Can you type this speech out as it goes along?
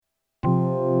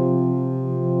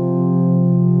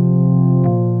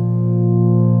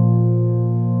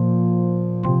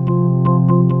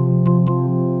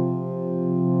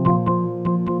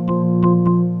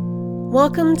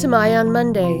Welcome to My on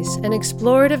Mondays, an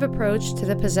explorative approach to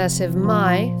the possessive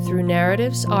my through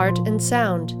narratives, art, and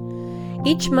sound.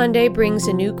 Each Monday brings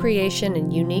a new creation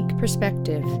and unique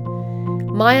perspective.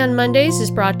 My on Mondays is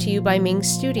brought to you by Ming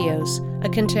Studios, a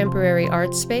contemporary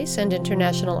art space and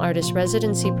international artist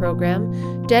residency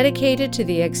program dedicated to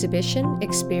the exhibition,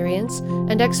 experience,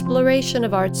 and exploration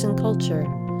of arts and culture.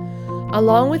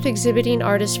 Along with exhibiting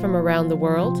artists from around the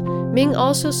world, Ming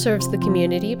also serves the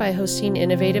community by hosting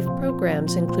innovative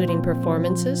programs including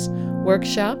performances,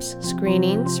 workshops,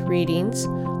 screenings, readings,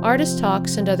 artist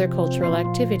talks, and other cultural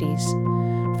activities.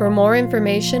 For more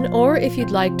information, or if you'd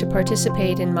like to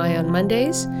participate in My on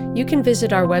Mondays, you can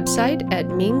visit our website at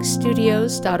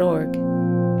mingstudios.org.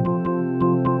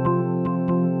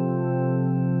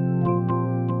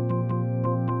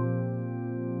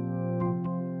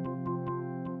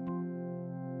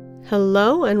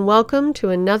 Hello and welcome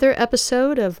to another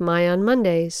episode of My on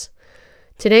Mondays.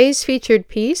 Today's featured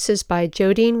piece is by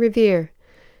Jodine Revere.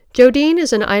 Jodine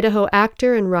is an Idaho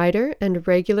actor and writer and a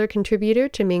regular contributor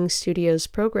to Ming Studios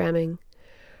programming.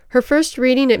 Her first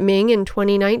reading at Ming in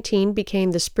 2019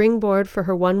 became the springboard for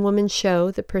her one-woman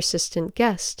show, The Persistent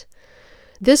Guest.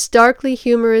 This darkly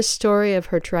humorous story of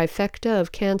her trifecta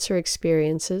of cancer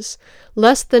experiences,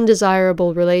 less than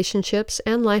desirable relationships,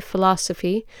 and life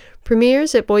philosophy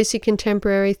premieres at Boise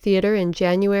Contemporary Theater in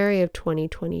January of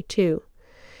 2022.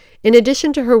 In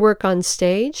addition to her work on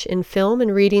stage, in film,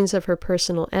 and readings of her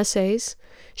personal essays,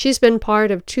 she's been part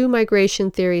of 2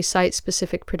 migration theory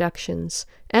site-specific productions,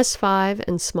 S5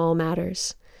 and Small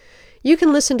Matters. You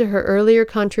can listen to her earlier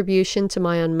contribution to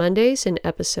My on Mondays in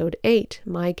Episode 8,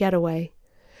 My Getaway.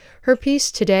 Her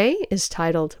piece today is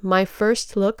titled My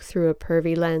First Look Through a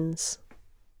Pervy Lens.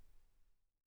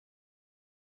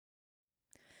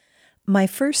 My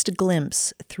first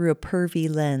glimpse through a pervy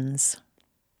lens.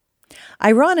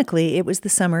 Ironically, it was the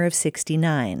summer of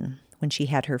 '69 when she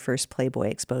had her first Playboy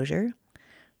exposure.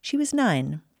 She was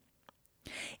 9.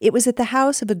 It was at the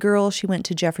house of a girl she went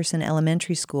to Jefferson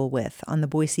Elementary School with on the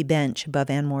Boise Bench above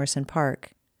Ann Morrison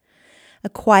Park. A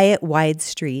quiet, wide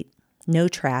street, no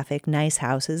traffic, nice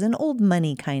houses, an old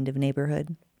money kind of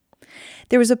neighborhood.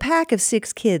 There was a pack of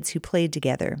 6 kids who played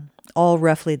together, all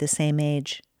roughly the same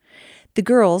age. The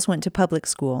girls went to public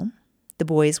school. The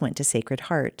boys went to Sacred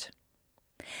Heart.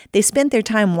 They spent their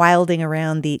time wilding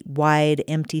around the wide,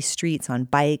 empty streets on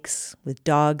bikes, with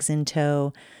dogs in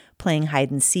tow, playing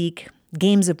hide-and-seek,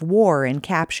 games of war and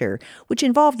capture, which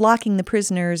involved locking the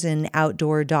prisoners in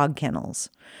outdoor dog kennels,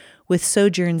 with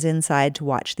sojourns inside to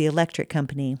watch the electric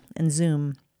company and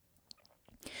Zoom.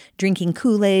 Drinking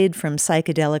Kool-Aid from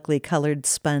psychedelically colored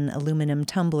spun aluminum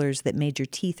tumblers that made your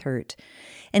teeth hurt,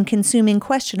 and consuming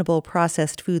questionable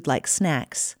processed food like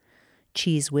snacks,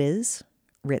 Cheese Whiz,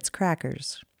 Ritz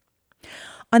crackers.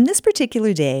 On this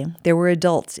particular day, there were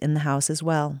adults in the house as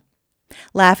well,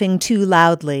 laughing too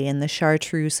loudly in the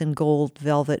chartreuse and gold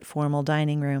velvet formal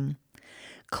dining room,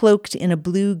 cloaked in a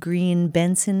blue-green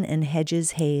Benson and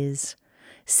Hedges haze,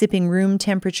 sipping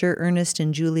room-temperature Ernest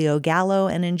and Julio Gallo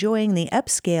and enjoying the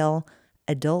upscale,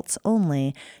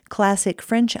 adults-only, classic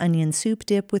French onion soup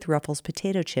dip with Ruffles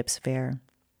potato chips fare.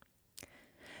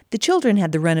 The children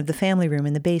had the run of the family room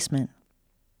in the basement.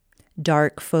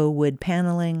 Dark faux wood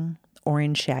paneling,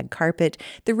 orange shag carpet,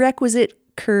 the requisite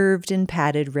curved and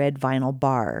padded red vinyl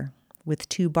bar, with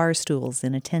 2 bar stools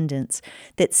in attendance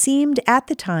that seemed at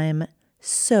the time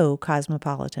so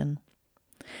cosmopolitan.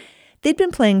 They'd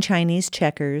been playing Chinese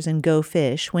checkers and Go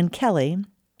Fish when Kelly,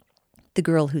 the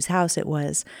girl whose house it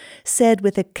was, said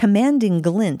with a commanding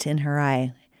glint in her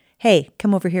eye, "Hey,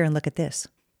 come over here and look at this."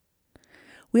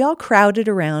 We all crowded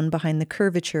around behind the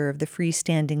curvature of the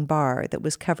freestanding bar that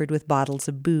was covered with bottles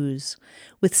of booze,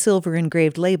 with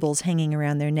silver-engraved labels hanging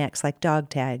around their necks like dog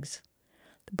tags.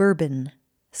 Bourbon,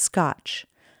 scotch,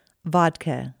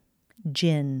 vodka,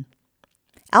 gin.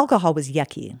 Alcohol was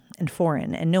yucky and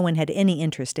foreign, and no one had any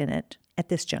interest in it at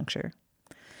this juncture.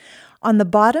 On the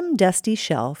bottom dusty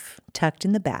shelf, tucked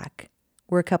in the back,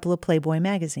 were a couple of Playboy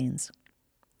magazines.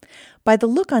 By the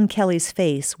look on Kelly's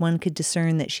face, one could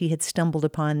discern that she had stumbled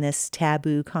upon this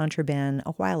taboo contraband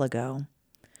a while ago.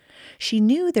 She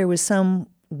knew there was some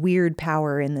weird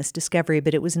power in this discovery,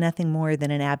 but it was nothing more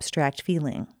than an abstract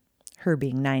feeling, her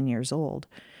being 9 years old.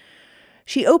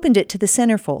 She opened it to the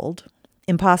centerfold,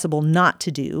 impossible not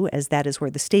to do, as that is where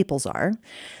the staples are,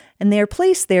 and they are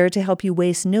placed there to help you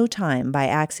waste no time by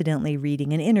accidentally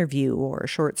reading an interview or a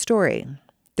short story.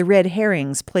 The red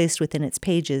herrings placed within its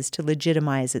pages to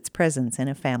legitimize its presence in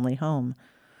a family home.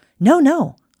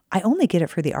 No, I only get it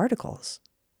for the articles.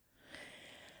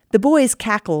 The boys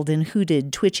cackled and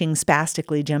hooted, twitching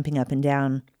spastically, jumping up and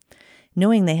down.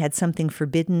 knowing they had something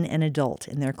forbidden and adult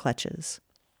in their clutches.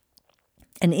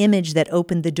 An image that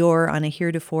opened the door on a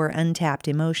heretofore untapped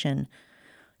emotion.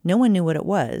 No one knew what it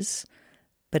was,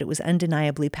 but it was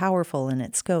undeniably powerful in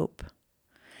its scope.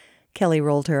 Kelly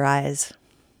rolled her eyes.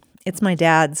 "It's my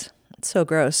dad's. It's so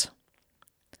gross."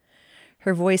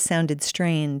 Her voice sounded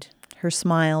strained, her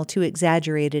smile too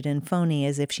exaggerated and phony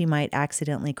as if she might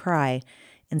accidentally cry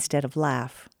instead of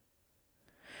laugh.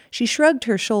 She shrugged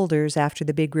her shoulders after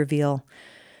the big reveal.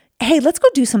 "Hey, let's go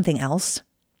do something else."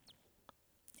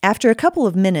 After a couple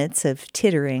of minutes of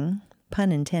tittering,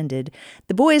 pun intended,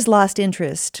 the boys lost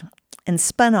interest and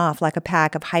spun off like a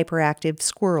pack of hyperactive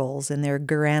squirrels in their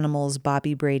Garanimals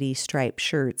Bobby Brady striped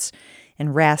shirts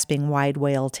and rasping wide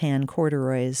whale tan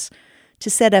corduroys to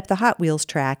set up the Hot Wheels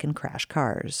track and crash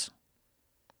cars.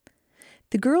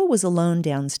 The girl was alone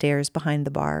downstairs behind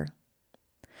the bar.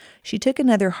 She took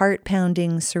another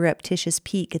heart-pounding, surreptitious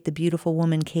peek at the beautiful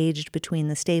woman caged between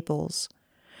the staples.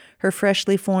 Her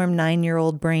freshly formed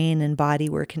 9-year-old brain and body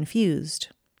were confused,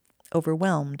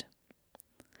 overwhelmed.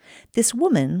 This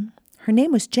woman, her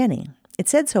name was Jenny. It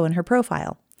said so in her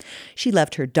profile. She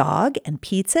loved her dog and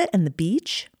pizza and the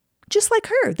beach. Just like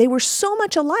her, they were so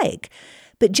much alike.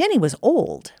 But Jenny was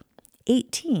old,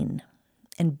 18,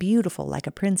 and beautiful like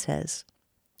a princess.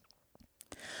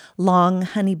 Long,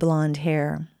 honey blonde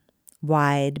hair,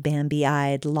 wide,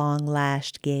 Bambi-eyed,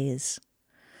 long-lashed gaze.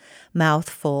 Mouth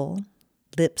full,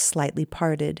 lips slightly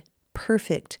parted,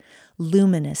 perfect,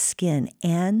 luminous skin,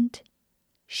 and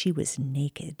she was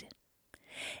naked.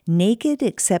 Naked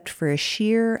except for a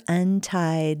sheer,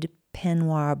 untied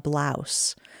peignoir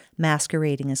blouse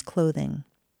masquerading as clothing.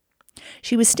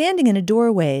 She was standing in a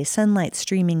doorway, sunlight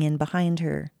streaming in behind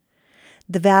her,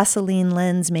 the Vaseline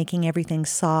lens making everything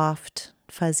soft,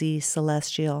 fuzzy,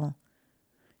 celestial.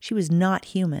 She was not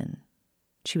human.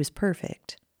 She was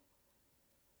perfect.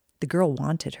 The girl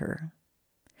wanted her.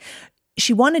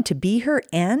 She wanted to be her,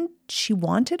 and she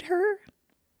wanted her.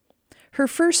 Her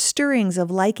first stirrings of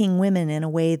liking women in a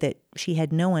way that she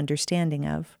had no understanding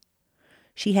of.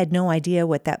 She had no idea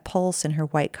what that pulse in her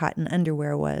white cotton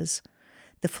underwear was,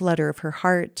 the flutter of her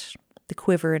heart, the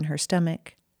quiver in her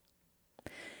stomach.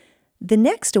 The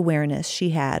next awareness she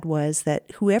had was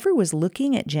that whoever was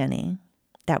looking at Jenny,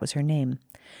 that was her name,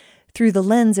 through the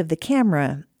lens of the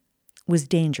camera was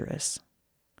dangerous.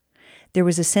 There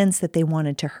was a sense that they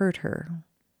wanted to hurt her,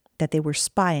 that they were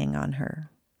spying on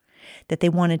her, that they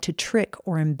wanted to trick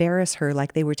or embarrass her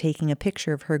like they were taking a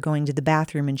picture of her going to the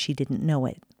bathroom and she didn't know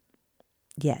it.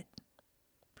 Yet.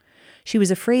 She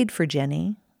was afraid for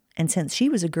Jenny, and since she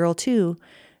was a girl too,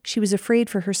 she was afraid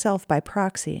for herself by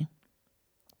proxy.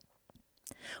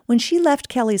 When she left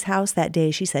Kelly's house that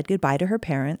day, she said goodbye to her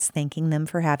parents, thanking them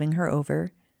for having her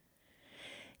over.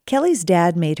 Kelly's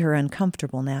dad made her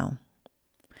uncomfortable now.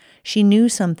 She knew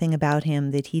something about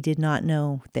him that he did not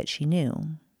know that she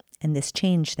knew, and this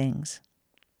changed things.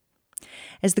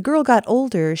 As the girl got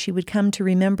older, she would come to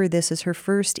remember this as her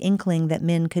first inkling that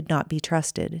men could not be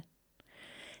trusted,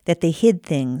 that they hid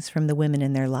things from the women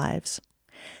in their lives,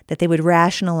 that they would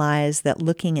rationalize that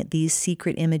looking at these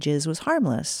secret images was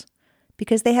harmless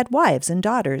because they had wives and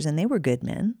daughters and they were good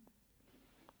men.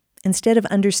 Instead of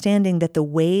understanding that the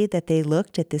way that they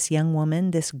looked at this young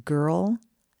woman, this girl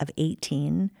of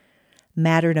 18,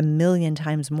 mattered 1,000,000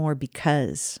 times more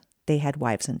because they had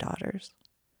wives and daughters.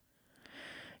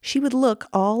 She would look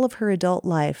all of her adult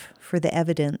life for the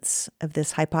evidence of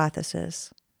this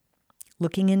hypothesis,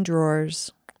 looking in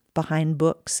drawers, behind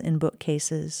books in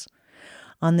bookcases,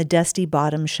 on the dusty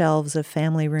bottom shelves of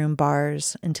family room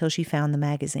bars until she found the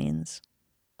magazines.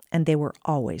 And they were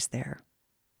always there.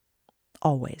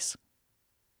 Always.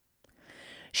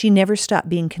 She never stopped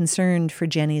being concerned for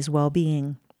Jenny's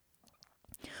well-being,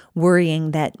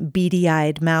 worrying that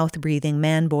beady-eyed, mouth-breathing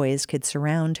man-boys could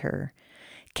surround her,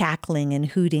 cackling and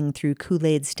hooting through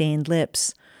Kool-Aid-stained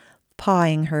lips,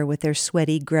 pawing her with their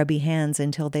sweaty, grubby hands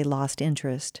until they lost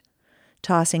interest,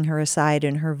 tossing her aside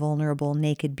in her vulnerable,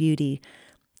 naked beauty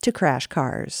to crash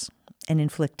cars and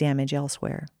inflict damage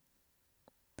elsewhere.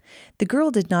 The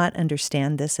girl did not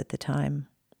understand this at the time,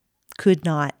 could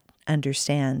not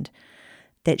understand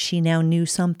that she now knew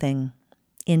something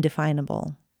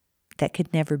indefinable that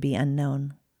could never be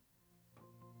unknown.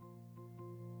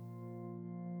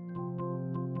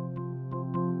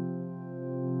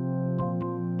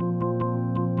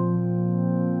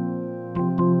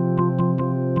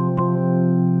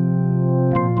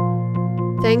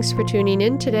 Thanks for tuning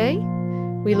in today.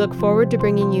 We look forward to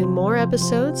bringing you more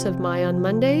episodes of My on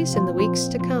Mondays in the weeks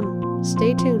to come.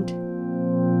 Stay tuned.